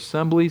into our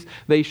assemblies,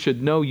 they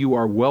should know you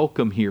are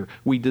welcome here.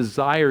 We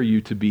desire you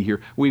to be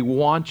here. We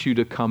want you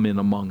to come in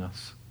among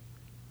us.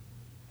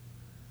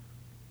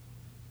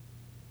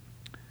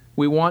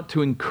 We want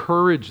to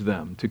encourage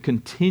them to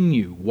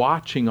continue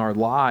watching our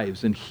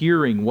lives and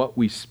hearing what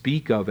we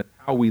speak of and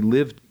how we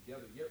live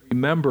together. Yet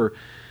remember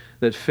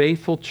that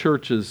faithful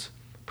churches'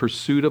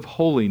 pursuit of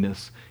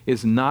holiness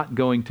is not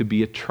going to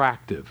be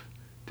attractive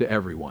to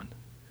everyone.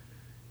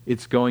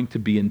 It's going to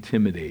be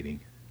intimidating.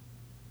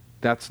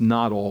 That's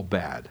not all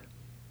bad.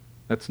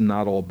 That's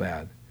not all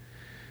bad.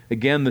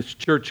 Again, the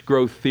church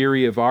growth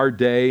theory of our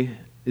day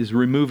is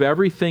remove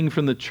everything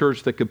from the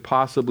church that could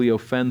possibly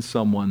offend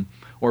someone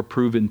or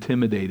prove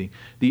intimidating.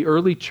 The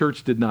early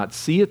church did not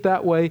see it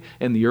that way,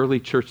 and the early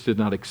church did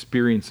not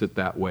experience it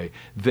that way.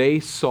 They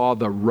saw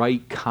the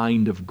right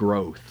kind of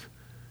growth,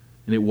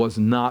 and it was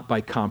not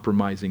by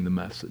compromising the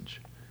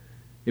message.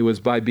 It was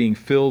by being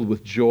filled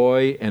with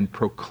joy and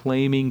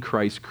proclaiming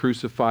Christ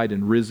crucified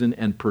and risen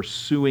and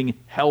pursuing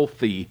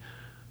healthy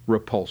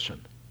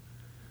repulsion.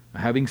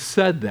 Having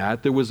said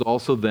that, there was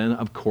also then,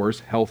 of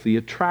course, healthy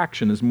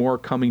attraction as more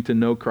coming to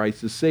know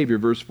Christ as Savior.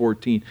 Verse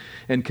 14.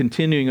 And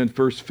continuing in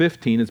verse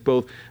 15, it's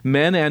both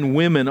men and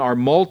women are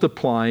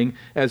multiplying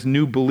as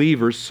new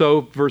believers.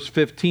 So, verse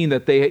 15,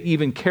 that they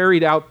even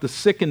carried out the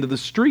sick into the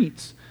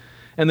streets.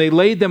 And they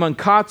laid them on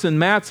cots and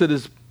mats that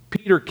as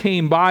Peter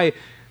came by,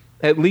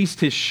 at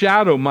least his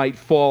shadow might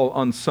fall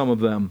on some of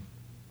them.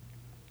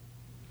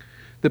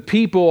 The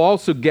people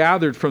also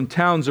gathered from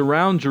towns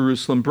around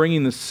Jerusalem,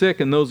 bringing the sick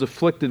and those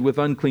afflicted with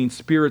unclean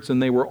spirits,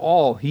 and they were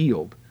all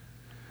healed.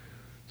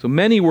 So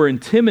many were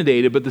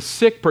intimidated, but the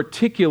sick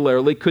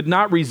particularly could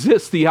not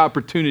resist the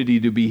opportunity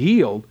to be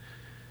healed.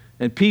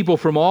 And people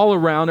from all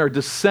around are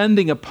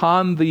descending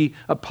upon the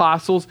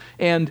apostles,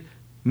 and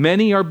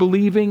many are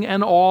believing,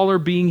 and all are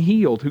being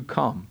healed who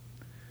come.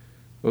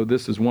 Oh,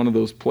 this is one of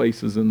those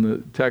places in the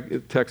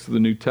text of the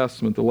New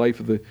Testament, the life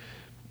of the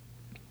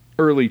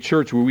early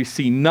church, where we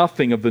see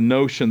nothing of the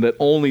notion that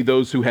only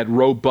those who had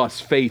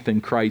robust faith in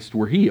Christ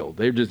were healed.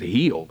 They're just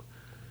healed.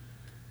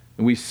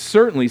 And we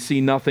certainly see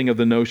nothing of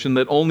the notion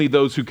that only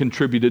those who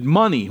contributed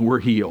money were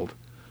healed.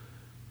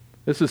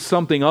 This is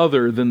something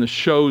other than the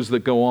shows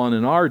that go on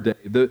in our day.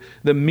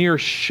 The mere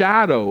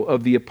shadow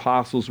of the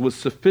apostles was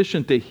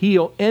sufficient to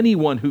heal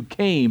anyone who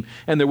came,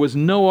 and there was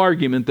no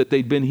argument that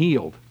they'd been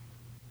healed.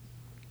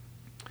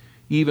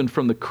 Even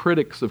from the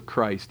critics of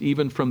Christ,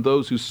 even from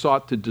those who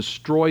sought to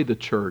destroy the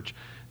church,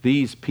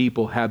 these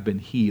people have been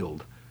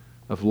healed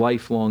of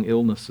lifelong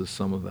illnesses,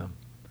 some of them.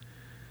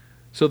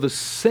 So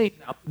this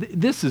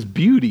is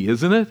beauty,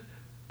 isn't it?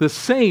 The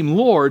same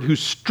Lord who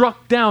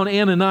struck down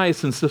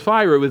Ananias and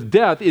Sapphira with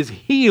death is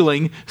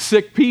healing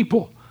sick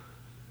people.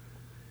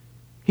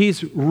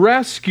 He's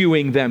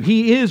rescuing them.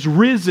 He is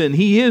risen.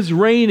 He is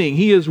reigning.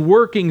 He is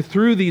working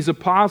through these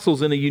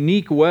apostles in a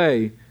unique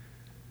way.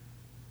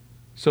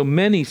 So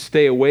many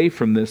stay away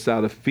from this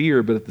out of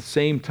fear, but at the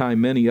same time,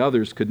 many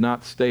others could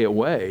not stay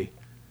away.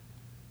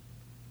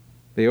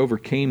 They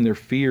overcame their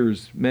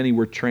fears. Many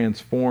were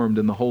transformed,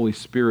 and the Holy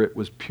Spirit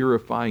was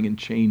purifying and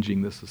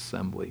changing this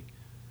assembly.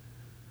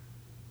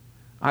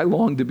 I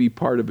long to be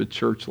part of a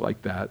church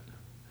like that.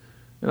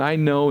 And I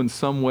know in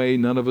some way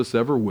none of us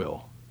ever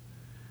will.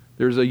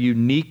 There's a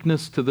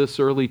uniqueness to this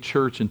early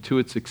church and to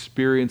its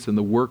experience and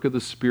the work of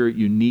the Spirit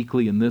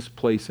uniquely in this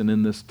place and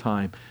in this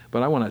time.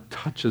 But I want to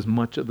touch as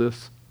much of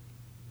this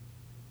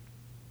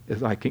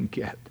as I can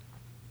get.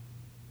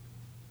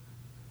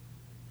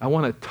 I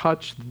want to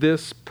touch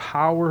this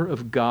power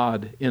of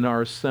God in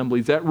our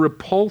assemblies that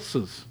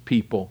repulses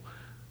people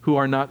who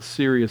are not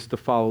serious to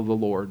follow the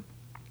Lord,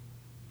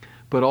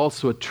 but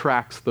also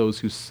attracts those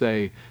who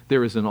say,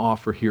 there is an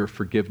offer here of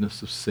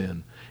forgiveness of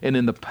sin. And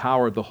in the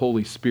power of the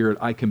Holy Spirit,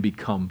 I can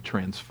become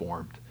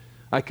transformed.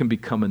 I can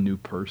become a new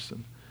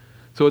person.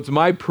 So it's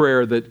my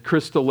prayer that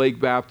Crystal Lake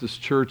Baptist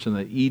Church and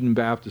the Eden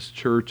Baptist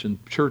Church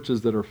and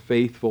churches that are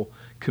faithful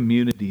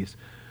communities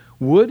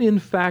would in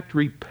fact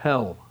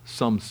repel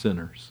some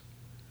sinners.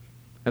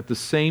 At the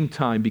same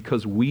time,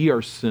 because we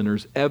are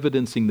sinners,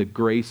 evidencing the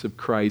grace of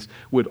Christ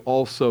would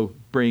also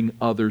bring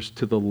others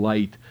to the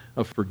light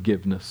of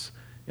forgiveness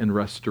and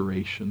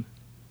restoration,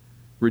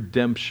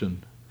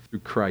 redemption through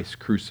Christ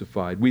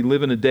crucified. We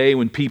live in a day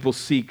when people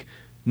seek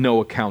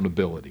no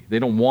accountability. They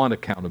don't want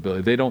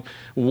accountability. They don't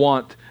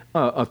want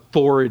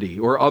authority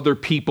or other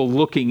people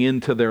looking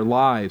into their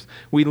lives.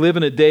 We live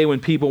in a day when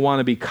people want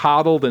to be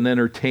coddled and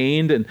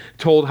entertained and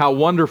told how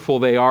wonderful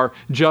they are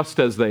just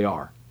as they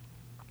are.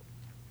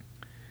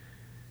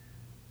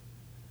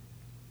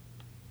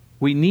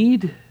 We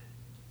need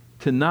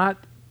to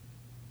not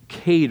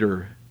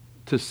cater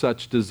to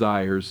such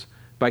desires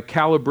by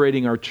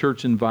calibrating our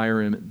church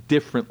environment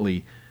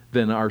differently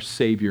than our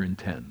Savior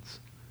intends.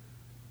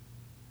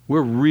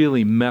 We're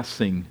really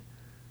messing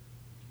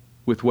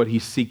with what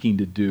he's seeking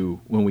to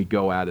do when we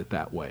go at it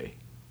that way.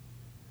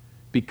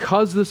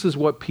 Because this is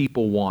what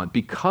people want,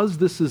 because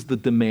this is the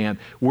demand,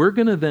 we're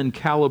going to then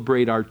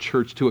calibrate our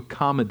church to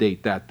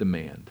accommodate that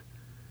demand.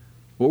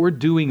 What we're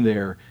doing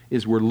there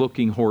is we're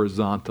looking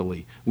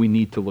horizontally. We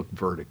need to look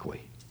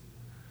vertically.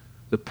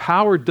 The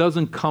power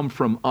doesn't come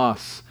from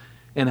us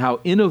and how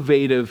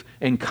innovative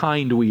and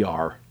kind we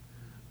are.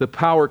 The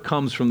power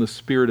comes from the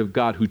Spirit of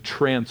God who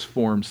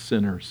transforms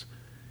sinners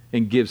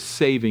and gives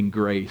saving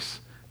grace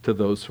to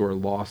those who are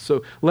lost.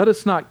 So let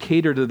us not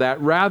cater to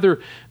that.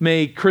 Rather,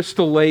 may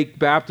Crystal Lake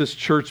Baptist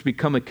Church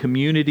become a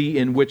community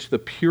in which the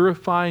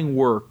purifying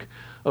work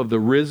of the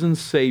risen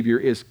Savior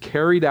is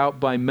carried out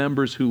by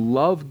members who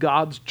love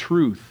God's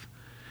truth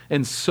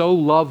and so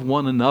love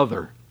one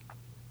another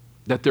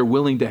that they're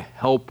willing to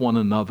help one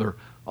another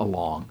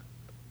along.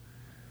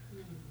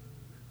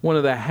 One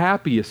of the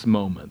happiest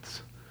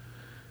moments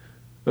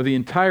of the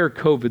entire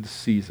COVID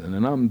season,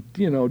 and I'm,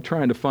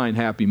 trying to find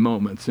happy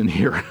moments in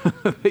here.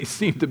 They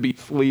seem to be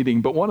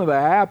fleeting, but one of the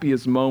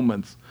happiest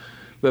moments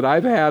that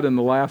I've had in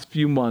the last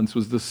few months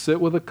was to sit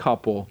with a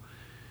couple,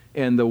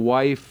 and the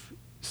wife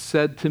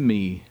said to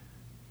me,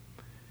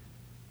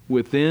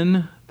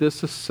 within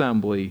this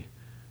assembly,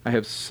 I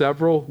have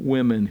several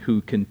women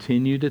who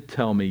continue to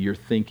tell me your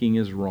thinking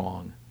is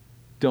wrong.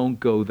 Don't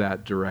go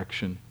that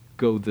direction.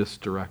 Go this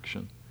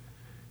direction.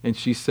 And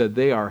she said,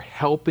 they are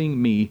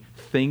helping me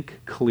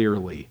think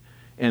clearly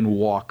and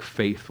walk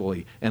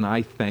faithfully. And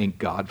I thank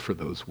God for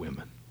those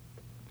women.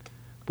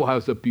 Boy, that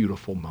was a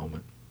beautiful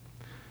moment.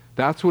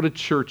 That's what a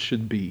church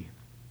should be.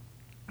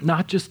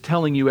 Not just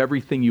telling you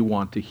everything you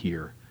want to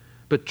hear,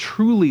 but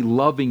truly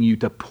loving you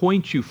to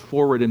point you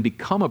forward and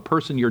become a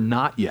person you're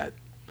not yet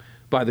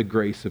by the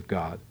grace of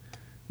God.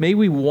 May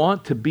we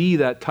want to be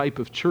that type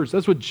of church.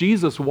 That's what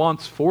Jesus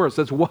wants for us.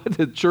 That's what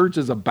the church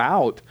is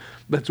about.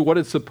 That's what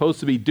it's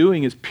supposed to be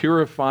doing, is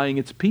purifying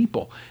its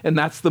people. And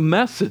that's the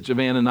message of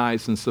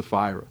Ananias and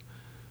Sapphira.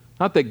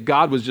 Not that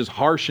God was just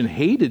harsh and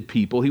hated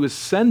people. He was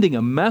sending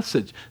a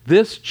message.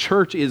 This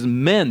church is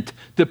meant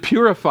to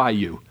purify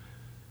you,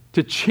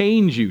 to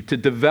change you, to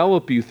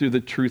develop you through the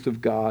truth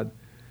of God.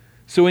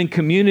 So in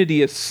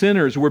community as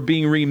sinners, we're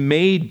being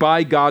remade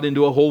by God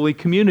into a holy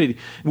community.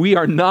 We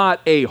are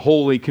not a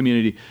holy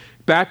community.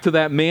 Back to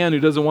that man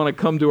who doesn't want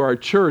to come to our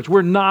church.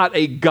 We're not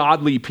a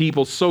godly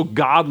people, so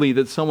godly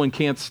that someone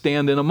can't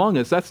stand in among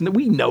us.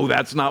 We know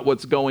that's not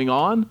what's going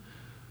on.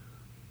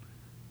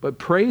 But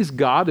praise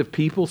God if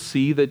people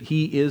see that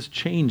he is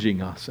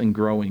changing us and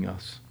growing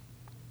us.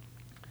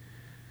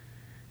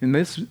 And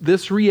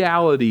this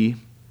reality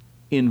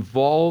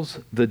involves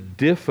the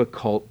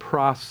difficult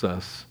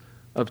process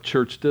of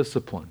church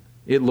discipline.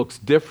 It looks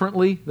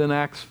differently than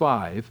Acts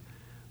 5,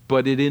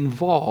 but it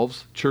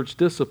involves church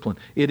discipline.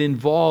 It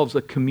involves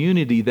a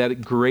community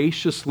that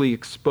graciously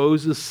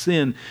exposes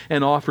sin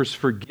and offers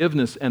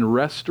forgiveness and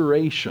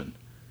restoration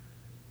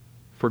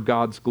for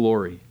God's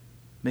glory.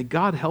 May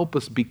God help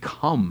us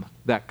become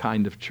that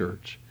kind of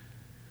church.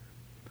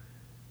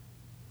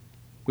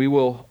 We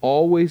will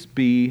always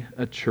be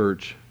a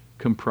church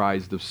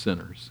comprised of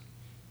sinners.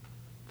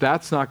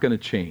 That's not going to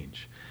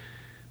change.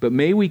 But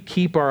may we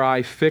keep our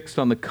eye fixed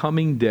on the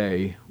coming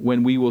day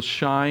when we will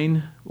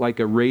shine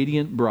like a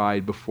radiant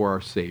bride before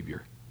our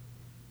Savior,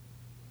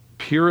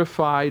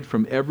 purified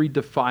from every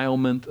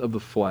defilement of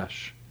the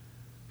flesh,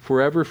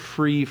 forever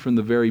free from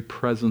the very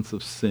presence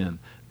of sin.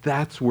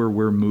 That's where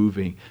we're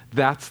moving.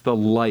 That's the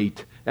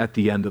light at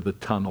the end of the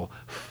tunnel.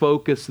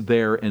 Focus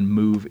there and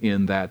move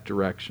in that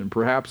direction.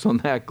 Perhaps on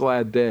that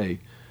glad day,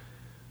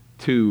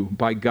 too,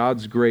 by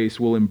God's grace,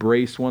 we'll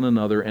embrace one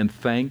another and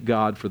thank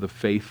God for the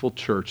faithful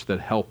church that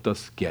helped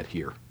us get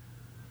here.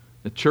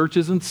 The church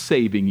isn't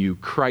saving you,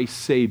 Christ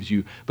saves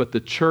you, but the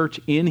church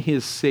in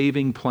his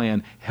saving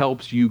plan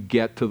helps you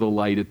get to the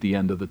light at the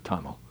end of the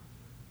tunnel.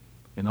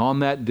 And on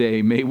that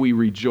day, may we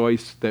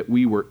rejoice that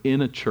we were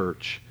in a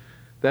church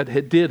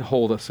that did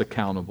hold us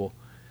accountable,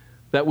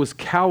 that was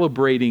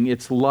calibrating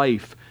its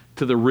life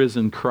to the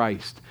risen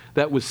Christ,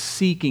 that was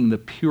seeking the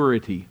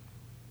purity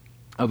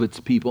of its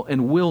people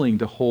and willing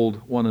to hold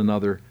one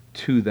another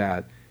to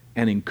that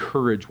and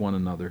encourage one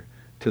another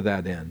to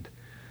that end.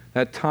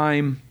 That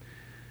time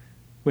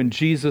when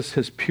Jesus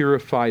has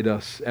purified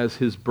us as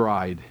his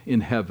bride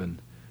in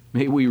heaven,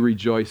 may we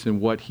rejoice in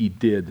what he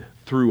did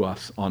through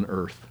us on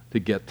earth to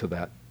get to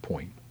that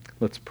point.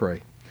 Let's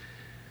pray.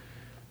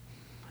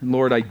 And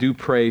Lord, I do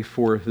pray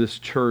for this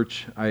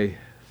church. I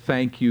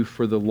thank you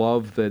for the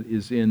love that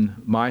is in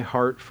my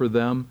heart for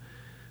them.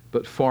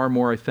 But far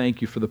more, I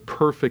thank you for the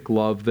perfect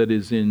love that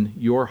is in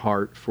your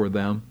heart for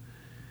them.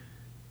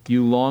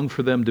 You long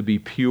for them to be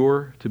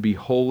pure, to be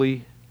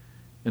holy,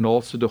 and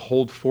also to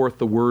hold forth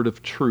the word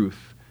of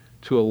truth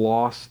to a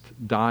lost,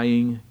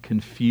 dying,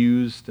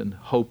 confused, and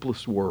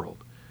hopeless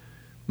world.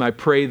 And I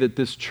pray that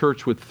this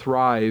church would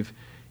thrive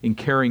in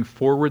carrying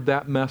forward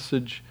that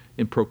message,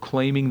 in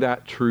proclaiming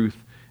that truth,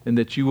 and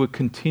that you would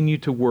continue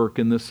to work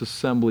in this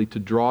assembly to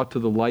draw to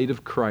the light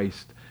of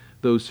Christ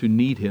those who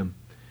need him.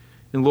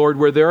 And Lord,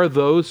 where there are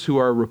those who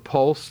are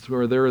repulsed,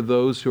 where there are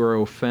those who are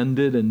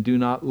offended and do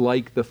not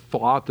like the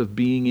thought of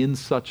being in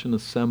such an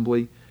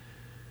assembly,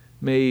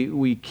 may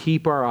we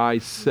keep our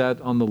eyes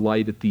set on the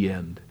light at the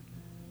end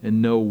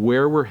and know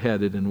where we're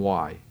headed and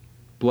why.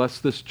 Bless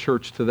this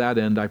church to that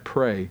end, I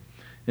pray,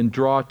 and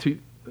draw to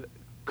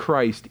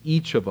Christ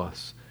each of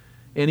us,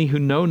 any who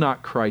know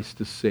not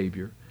Christ as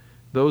Savior.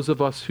 Those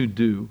of us who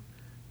do,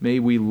 may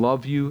we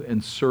love you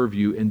and serve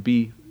you and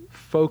be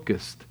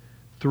focused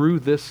through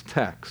this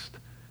text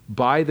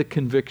by the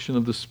conviction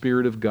of the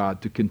Spirit of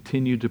God to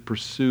continue to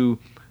pursue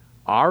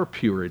our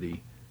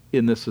purity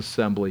in this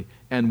assembly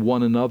and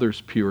one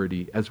another's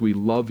purity as we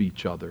love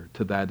each other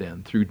to that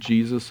end. Through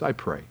Jesus, I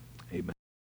pray.